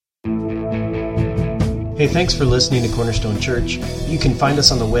Hey, thanks for listening to Cornerstone Church. You can find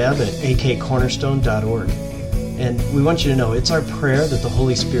us on the web at akcornerstone.org. And we want you to know it's our prayer that the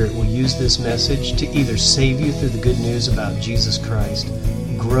Holy Spirit will use this message to either save you through the good news about Jesus Christ,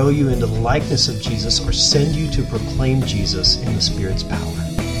 grow you into the likeness of Jesus, or send you to proclaim Jesus in the Spirit's power.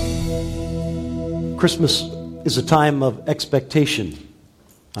 Christmas is a time of expectation.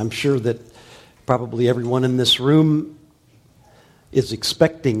 I'm sure that probably everyone in this room is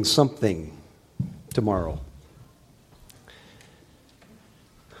expecting something tomorrow.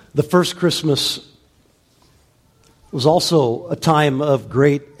 The first Christmas was also a time of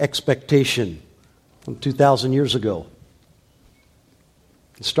great expectation from 2,000 years ago.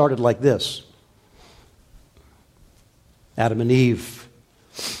 It started like this. Adam and Eve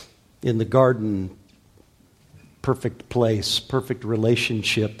in the garden, perfect place, perfect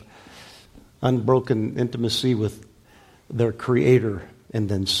relationship, unbroken intimacy with their Creator, and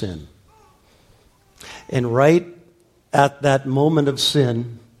then sin. And right at that moment of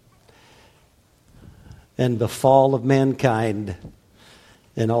sin and the fall of mankind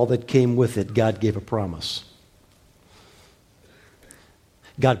and all that came with it, God gave a promise.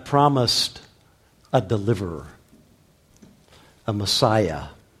 God promised a deliverer, a Messiah,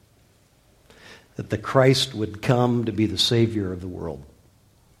 that the Christ would come to be the Savior of the world.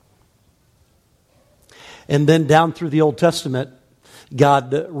 And then down through the Old Testament,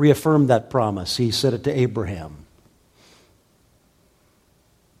 God reaffirmed that promise. He said it to Abraham.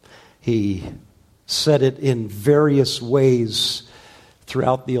 He said it in various ways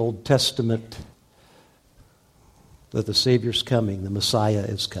throughout the Old Testament that the Savior's coming, the Messiah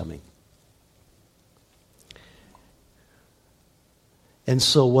is coming. And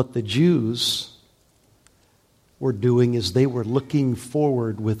so what the Jews were doing is they were looking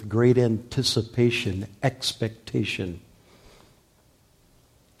forward with great anticipation, expectation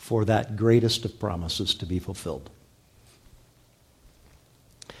for that greatest of promises to be fulfilled.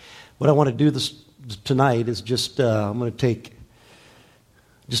 What I want to do tonight is I'm going to take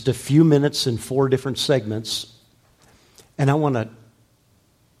just a few minutes in 4 different segments, and I want to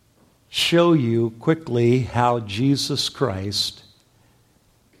show you quickly how Jesus Christ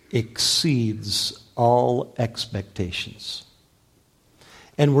exceeds all expectations.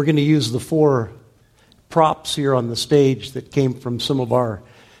 And we're going to use the 4 props here on the stage that came from some of our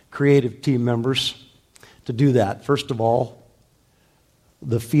creative team members to do that. First of all,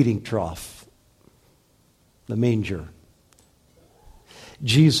 the feeding trough, the manger.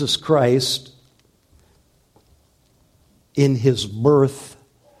 Jesus Christ, in his birth,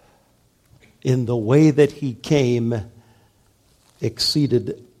 in the way that he came,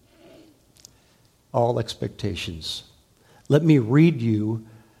 exceeded all expectations. Let me read you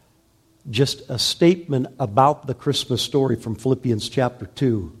just a statement about the Christmas story from Philippians chapter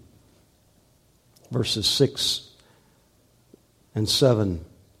 2, verses 6 and 7.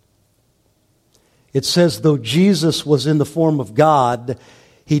 It says, though Jesus was in the form of God,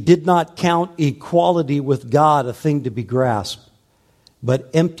 he did not count equality with God a thing to be grasped, but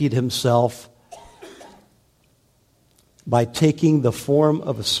emptied himself by taking the form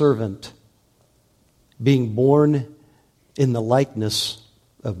of a servant, being born in the likeness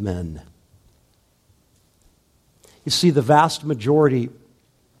of men. You see, the vast majority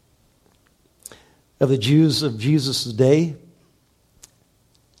of the Jews of Jesus' day,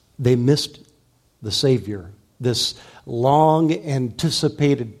 they missed the Savior. This long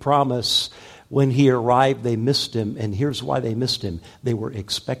anticipated promise, when he arrived, they missed him. And here's why they missed him. They were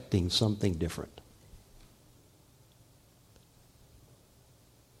expecting something different.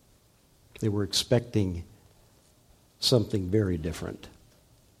 They were expecting something very different.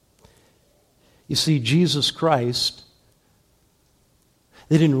 You see, Jesus Christ,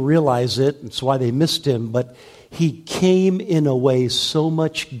 they didn't realize it, that's why they missed him, but he came in a way so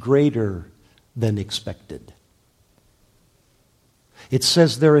much greater than expected. It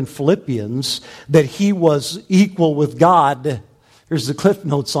says there in Philippians that he was equal with God. Here's the cliff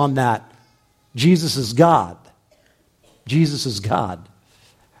notes on that. Jesus is God. Jesus is God.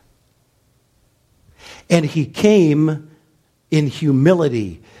 And he came in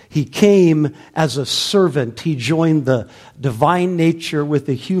humility. He came as a servant. He joined the divine nature with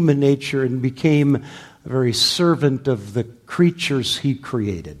the human nature and became a very servant of the creatures he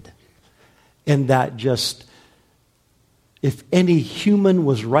created. And that just, if any human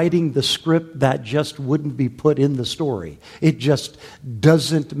was writing the script, that just wouldn't be put in the story. It just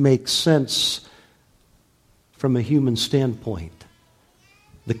doesn't make sense from a human standpoint.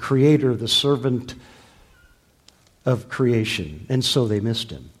 The creator, the servant of creation. And so they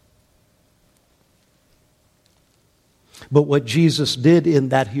missed him. But what Jesus did in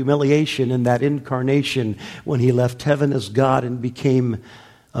that humiliation, in that incarnation, when he left heaven as God and became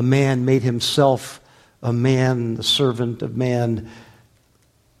a man, made himself a man, the servant of man,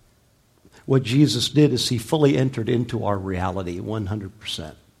 what Jesus did is he fully entered into our reality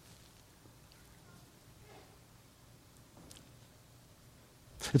 100%.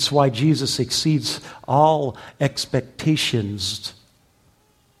 It's why Jesus exceeds all expectations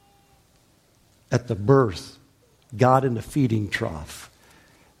at the birth. God in a feeding trough.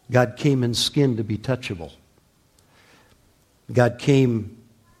 God came in skin to be touchable. God came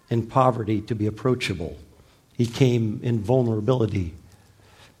in poverty to be approachable. He came in vulnerability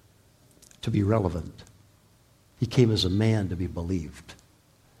to be relevant. He came as a man to be believed.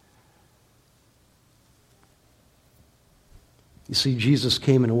 You see, Jesus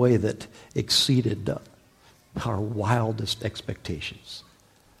came in a way that exceeded our wildest expectations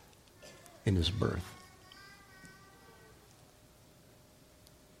in his birth.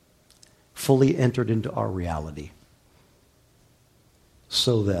 Fully entered into our reality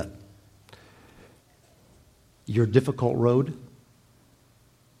so that your difficult road,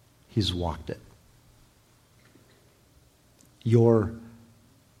 he's walked it. Your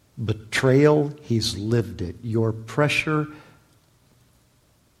betrayal, he's lived it. Your pressure,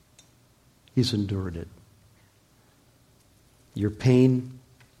 he's endured it. Your pain,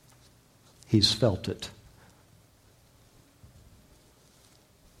 he's felt it.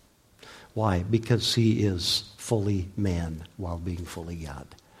 Why? Because he is fully man while being fully God.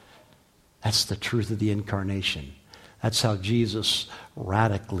 That's the truth of the incarnation. That's how Jesus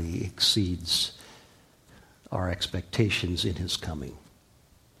radically exceeds our expectations in his coming.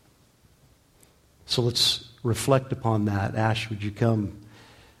 So let's reflect upon that. Ash, would you come?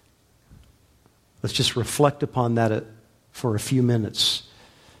 Let's just reflect upon that for a few minutes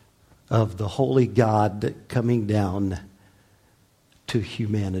of the holy God coming down to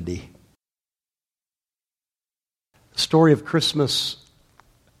humanity. The story of Christmas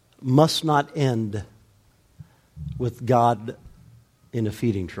must not end with God in a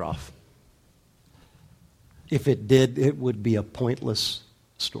feeding trough. If it did, it would be a pointless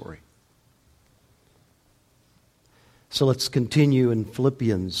story. So let's continue in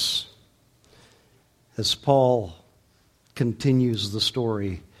Philippians as Paul continues the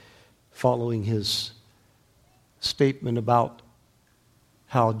story following his statement about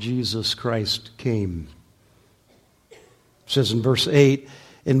how Jesus Christ came. It says in verse 8,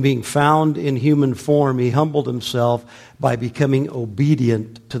 "In being found in human form, he humbled himself by becoming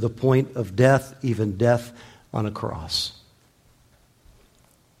obedient to the point of death, even death on a cross."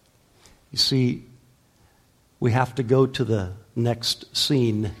 You see, we have to go to the next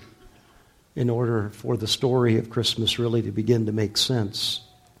scene in order for the story of Christmas really to begin to make sense.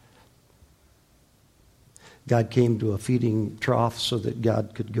 God came to a feeding trough so that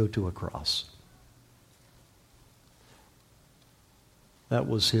God could go to a cross. That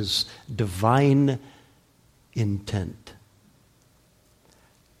was his divine intent.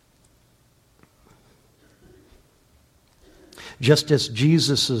 Just as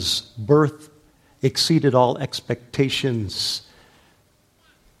Jesus' birth exceeded all expectations,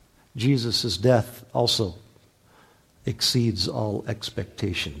 Jesus' death also exceeds all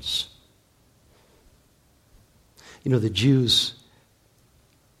expectations. You know, the Jews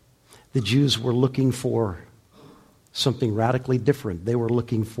were looking for something radically different. They were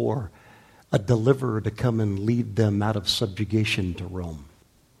looking for a deliverer to come and lead them out of subjugation to Rome,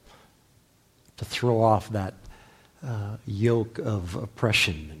 to throw off that yoke of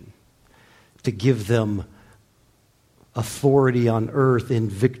oppression, and to give them authority on earth in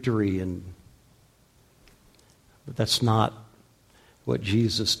victory. But that's not what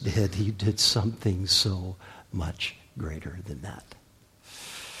Jesus did. He did something so much greater than that.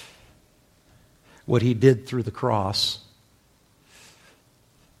 What he did through the cross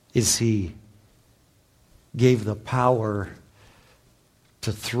is he gave the power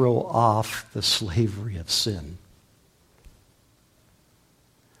to throw off the slavery of sin.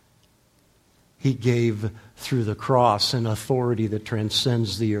 He gave through the cross an authority that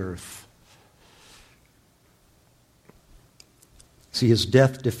transcends the earth. See, his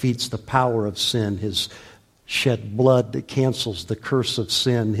death defeats the power of sin. His shed blood that cancels the curse of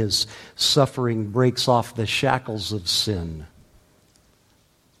sin. His suffering breaks off the shackles of sin.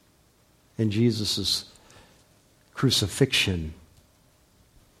 And Jesus' crucifixion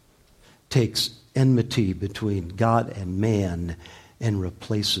takes enmity between God and man and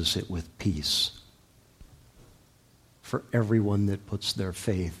replaces it with peace for everyone that puts their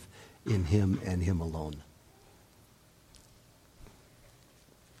faith in him and him alone.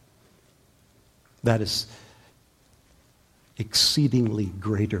 That is exceedingly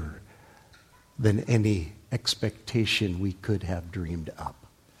greater than any expectation we could have dreamed up.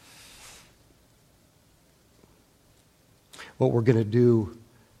 What we're going to do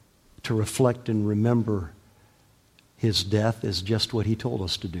to reflect and remember his death is just what he told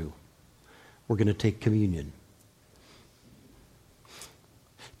us to do. We're going to take communion.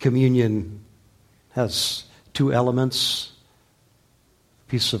 Communion has two elements, a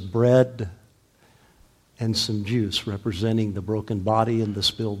piece of bread and some juice representing the broken body and the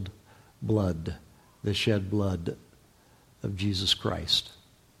spilled blood, the shed blood of Jesus Christ.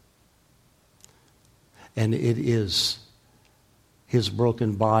 And it is his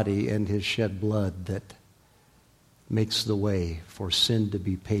broken body and his shed blood that makes the way for sin to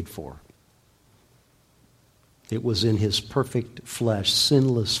be paid for. It was in his perfect flesh,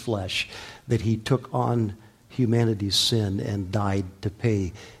 sinless flesh, that he took on humanity's sin and died to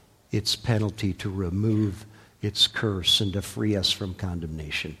pay its penalty, to remove its curse and to free us from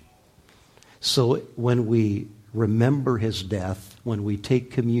condemnation. So when we remember his death, when we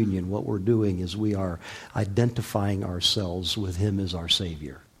take communion, what we're doing is we are identifying ourselves with him as our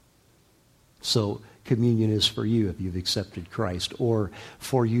Savior. So communion is for you if you've accepted Christ, or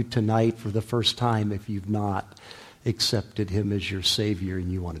for you tonight for the first time if you've not accepted him as your Savior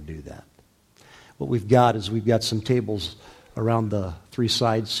and you want to do that. What we've got is we've got some tables around the three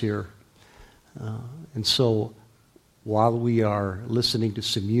sides here. And so while we are listening to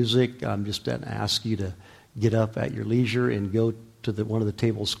some music, I'm just going to ask you to get up at your leisure and go to one of the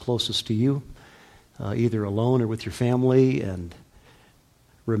tables closest to you, either alone or with your family, and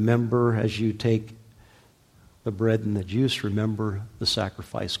remember as you take the bread and the juice, remember the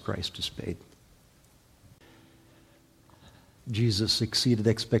sacrifice Christ has paid. Jesus exceeded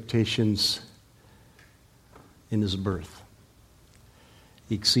expectations in his birth.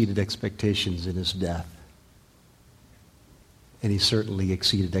 He exceeded expectations in his death. And he certainly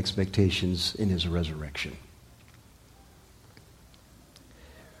exceeded expectations in his resurrection.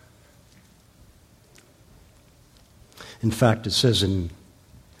 In fact, it says in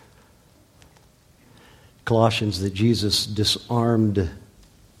Colossians that Jesus disarmed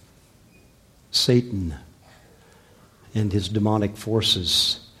Satan and his demonic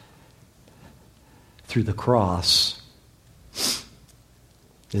forces through the cross,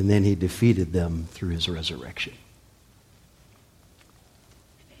 and then he defeated them through his resurrection.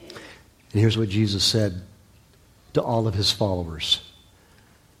 And here's what Jesus said to all of his followers,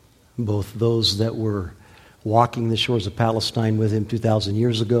 both those that were walking the shores of Palestine with him 2,000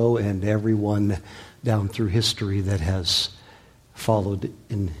 years ago and everyone down through history that has followed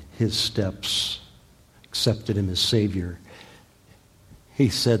in his steps, accepted him as Savior. He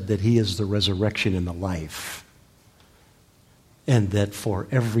said that he is the resurrection and the life, and that for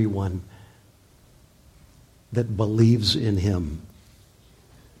everyone that believes in him,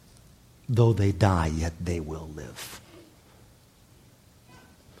 though they die, yet they will live.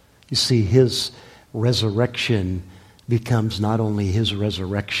 You see, his resurrection becomes not only his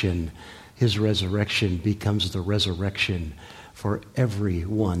resurrection becomes the resurrection for every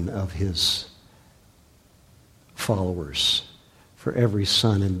one of his followers, for every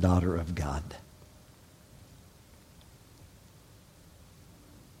son and daughter of God.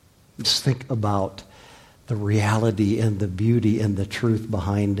 Just think about the reality and the beauty and the truth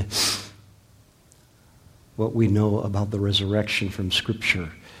behind what we know about the resurrection from Scripture.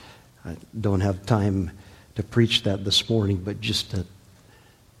 I don't have time to preach that this morning, but just a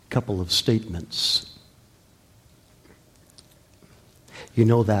couple of statements. You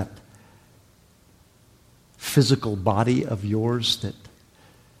know that physical body of yours that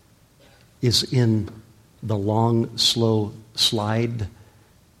is in the long, slow slide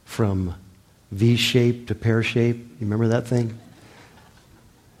from V shape to pear shape? You remember that thing?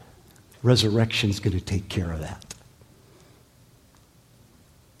 Resurrection's going to take care of that.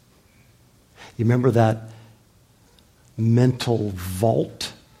 You remember that mental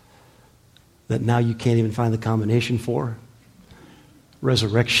vault that now you can't even find the combination for?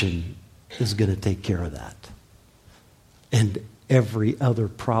 Resurrection is going to take care of that. And every other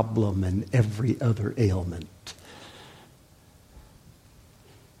problem and every other ailment.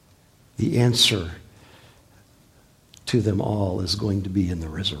 The answer to them all is going to be in the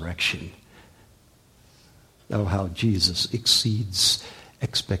resurrection. Oh, how Jesus exceeds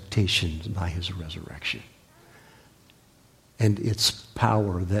expectations by his resurrection. And its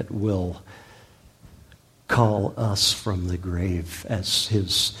power that will call us from the grave as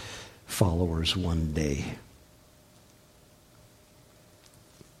his followers one day.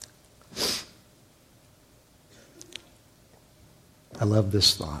 I love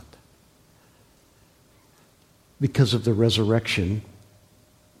this thought. because of the resurrection,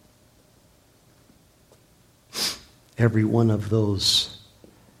 every one of those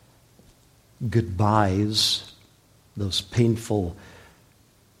goodbyes, those painful,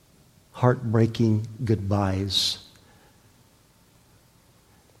 heartbreaking goodbyes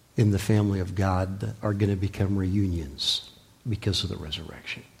in the family of God are going to become reunions because of the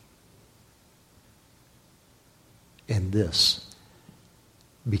resurrection. And this,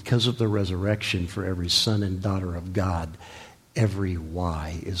 because of the resurrection, for every son and daughter of God, every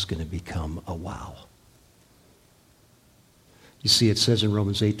why is going to become a wow. You see, it says in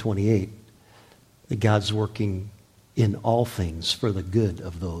Romans 8:28 that God's working in all things for the good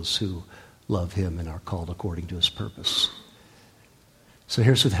of those who love him and are called according to his purpose. So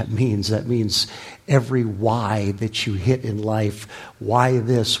here's what that means. That means every why that you hit in life, why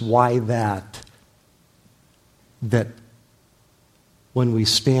this, why that when we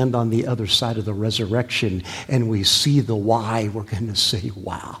stand on the other side of the resurrection and we see the why, we're going to say,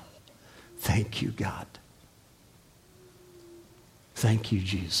 wow, thank you, God. Thank you,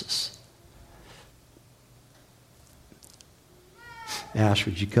 Jesus. Ash,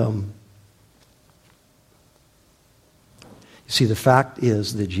 would you come? You see, the fact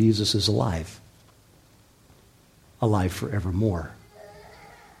is that Jesus is alive forevermore.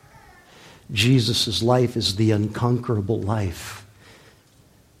 Jesus' life is the unconquerable life.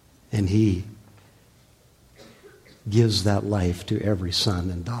 And he gives that life to every son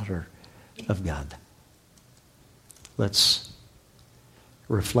and daughter of God. Let's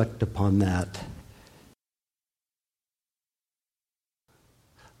reflect upon that.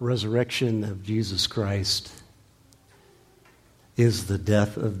 Resurrection of Jesus Christ is the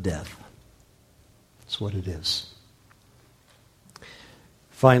death of death. That's what it is.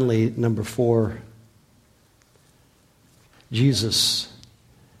 Finally, number 4, Jesus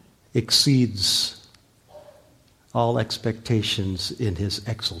exceeds all expectations in his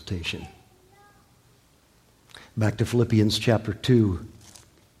exaltation. Back to Philippians chapter 2.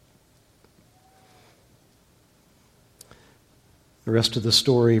 The rest of the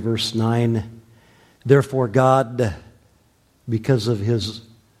story, verse 9. Therefore God, because of his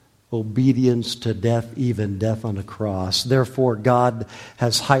obedience to death, even death on a cross, therefore God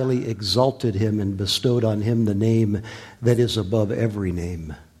has highly exalted him and bestowed on him the name that is above every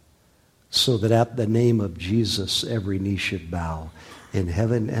name, so that at the name of Jesus every knee should bow in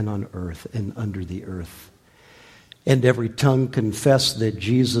heaven and on earth and under the earth, and every tongue confess that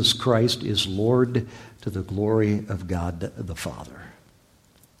Jesus Christ is Lord, to the glory of God the Father.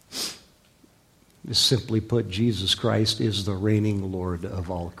 Simply put, Jesus Christ is the reigning Lord of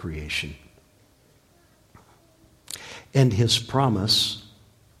all creation. And his promise,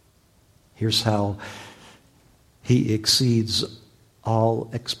 here's how he exceeds all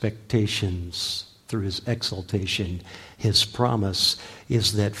expectations through his exaltation. His promise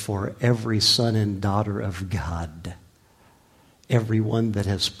is that for every son and daughter of God, everyone that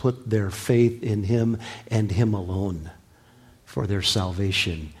has put their faith in him and him alone for their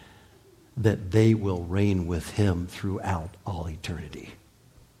salvation, that they will reign with him throughout all eternity.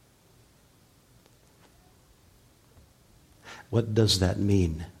 What does that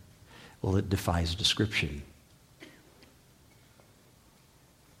mean? Well, it defies description.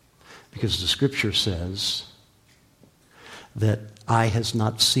 Because the scripture says that eye has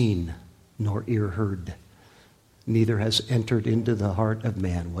not seen nor ear heard, neither has entered into the heart of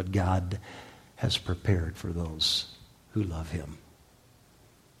man what God has prepared for those who love him.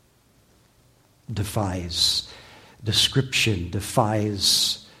 Defies description,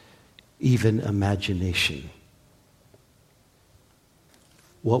 defies even imagination.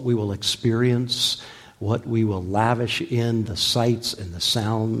 What we will experience, what we will lavish in, the sights and the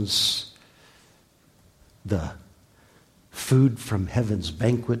sounds, the food from heaven's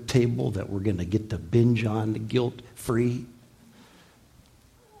banquet table that we're going to get to binge on guilt-free.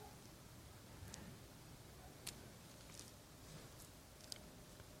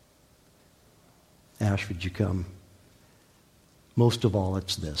 Ash, would you come? Most of all,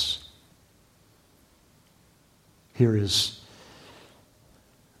 it's this. Here is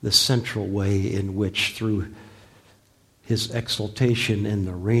the central way in which, through his exaltation and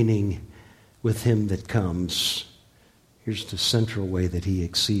the reigning with him that comes, here's the central way that he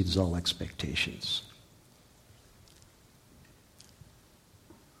exceeds all expectations.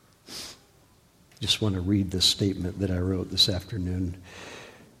 Just want to read this statement that I wrote this afternoon.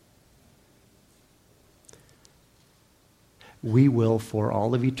 We will, for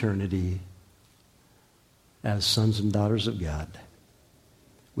all of eternity, as sons and daughters of God,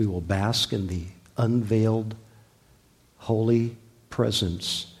 we will bask in the unveiled, holy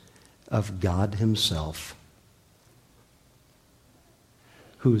presence of God himself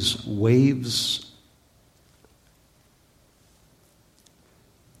whose waves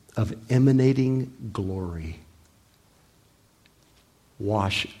of emanating glory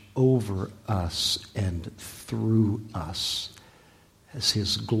wash over us and through us. As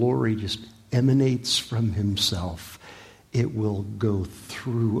his glory just emanates from himself, it will go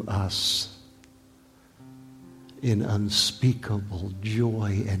through us in unspeakable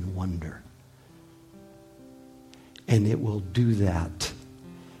joy and wonder. And it will do that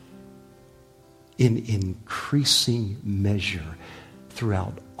in increasing measure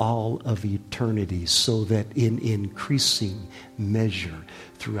throughout all of eternity, so that in increasing measure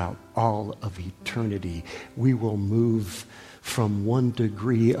throughout all of eternity, we will move from one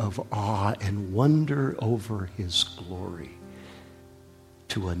degree of awe and wonder over his glory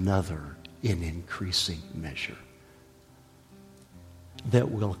to another in increasing measure,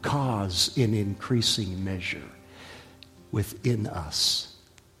 that will cause in increasing measure within us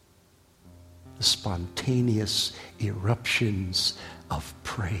the spontaneous eruptions of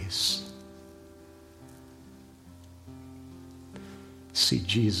praise. See,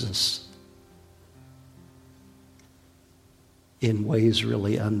 Jesus, in ways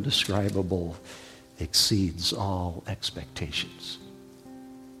really undescribable, exceeds all expectations.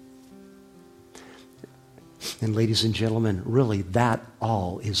 And ladies and gentlemen, really that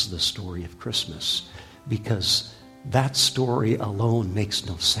all is the story of Christmas, because that story alone makes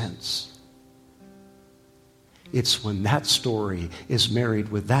no sense. It's when that story is married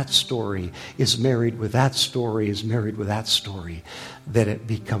with that story, is married with that story, is married with that story, that it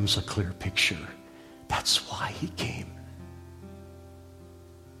becomes a clear picture. That's why he came.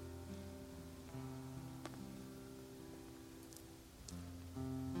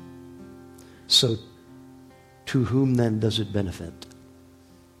 So, to whom then does it benefit?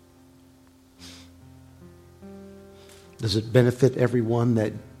 Does it benefit everyone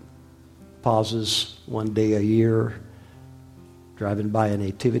that pauses one day a year driving by a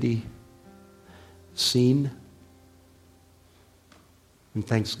nativity scene and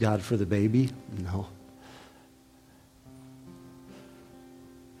thanks God for the baby? No.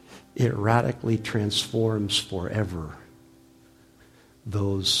 It radically transforms forever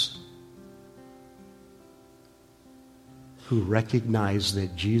those who recognize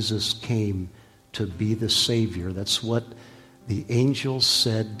that Jesus came to be the Savior. That's what the angel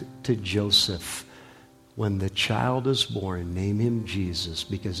said to Joseph: when the child is born, name him Jesus,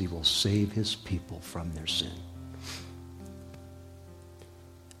 because he will save his people from their sin.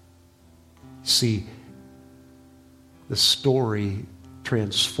 See, the story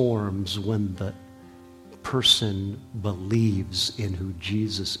transforms when the person believes in who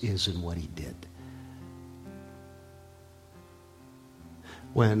Jesus is and what he did.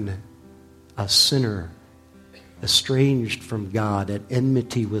 When a sinner, estranged from God, at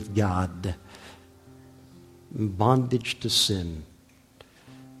enmity with God, in bondage to sin,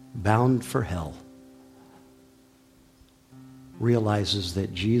 bound for hell, realizes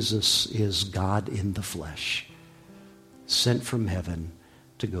that Jesus is God in the flesh, sent from heaven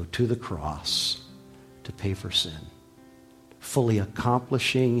to go to the cross to pay for sin, fully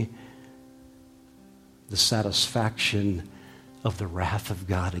accomplishing the satisfaction of the wrath of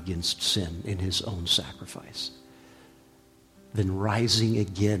God against sin in his own sacrifice, then rising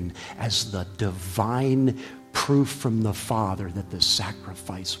again as the divine proof from the Father that the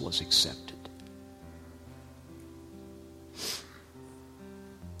sacrifice was accepted.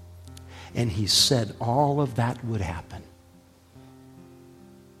 And he said all of that would happen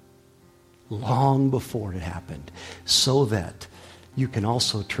long before it happened, so that you can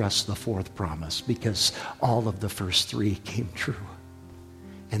also trust the fourth promise, because all of the first three came true.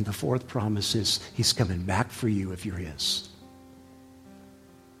 And the fourth promise is he's coming back for you if you're his.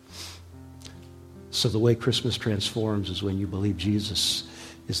 So the way Christmas transforms is when you believe Jesus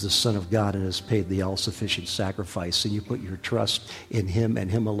is the Son of God and has paid the all-sufficient sacrifice, and you put your trust in him and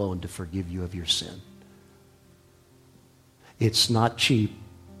him alone to forgive you of your sin. It's not cheap.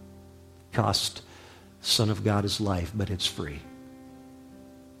 Cost Son of God his life, but it's free.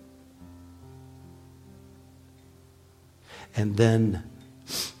 And then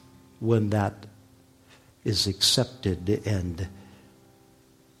when that is accepted and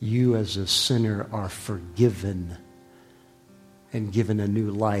you as a sinner are forgiven and given a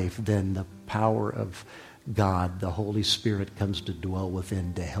new life, then the power of God, the Holy Spirit, comes to dwell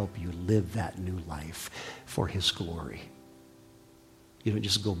within to help you live that new life for his glory. You don't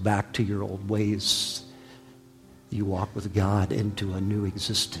just go back to your old ways. You walk with God into a new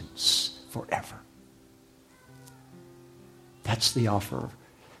existence forever. That's the offer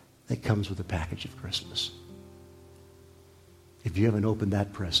that comes with the package of Christmas. If you haven't opened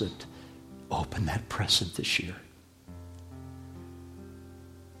that present, open that present this year.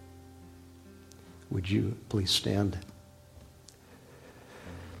 Would you please stand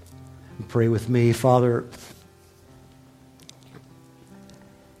and pray with me? Father,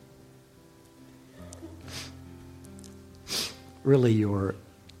 really your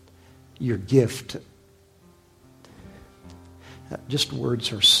gift, just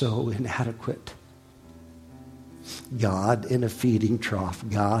words are so inadequate. God in a feeding trough,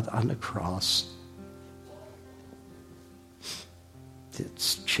 God on the cross.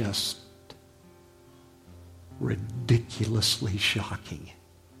 It's just ridiculously shocking.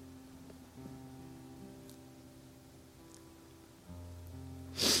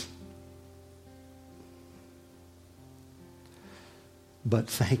 But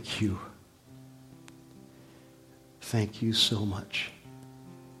thank you. Thank you so much.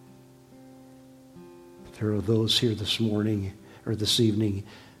 There are those here this morning or this evening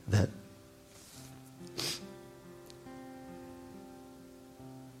that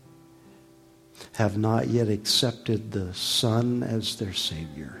have not yet accepted the Son as their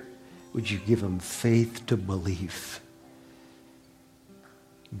Savior. Would you give them faith to believe?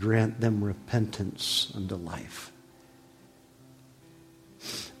 Grant them repentance unto life.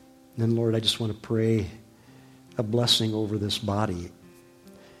 And then, Lord, I just want to pray a blessing over this body.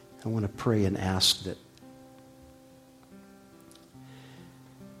 I want to pray and ask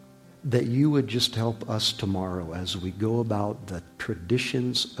that you would just help us tomorrow as we go about the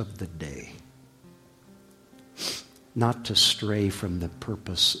traditions of the day, not to stray from the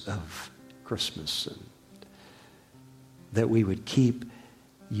purpose of Christmas, and that we would keep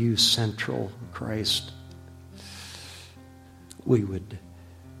you central, Christ. We would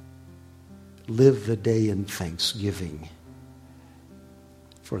live the day in thanksgiving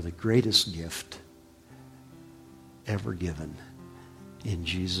for the greatest gift ever given. In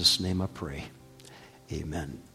Jesus' name I pray. Amen.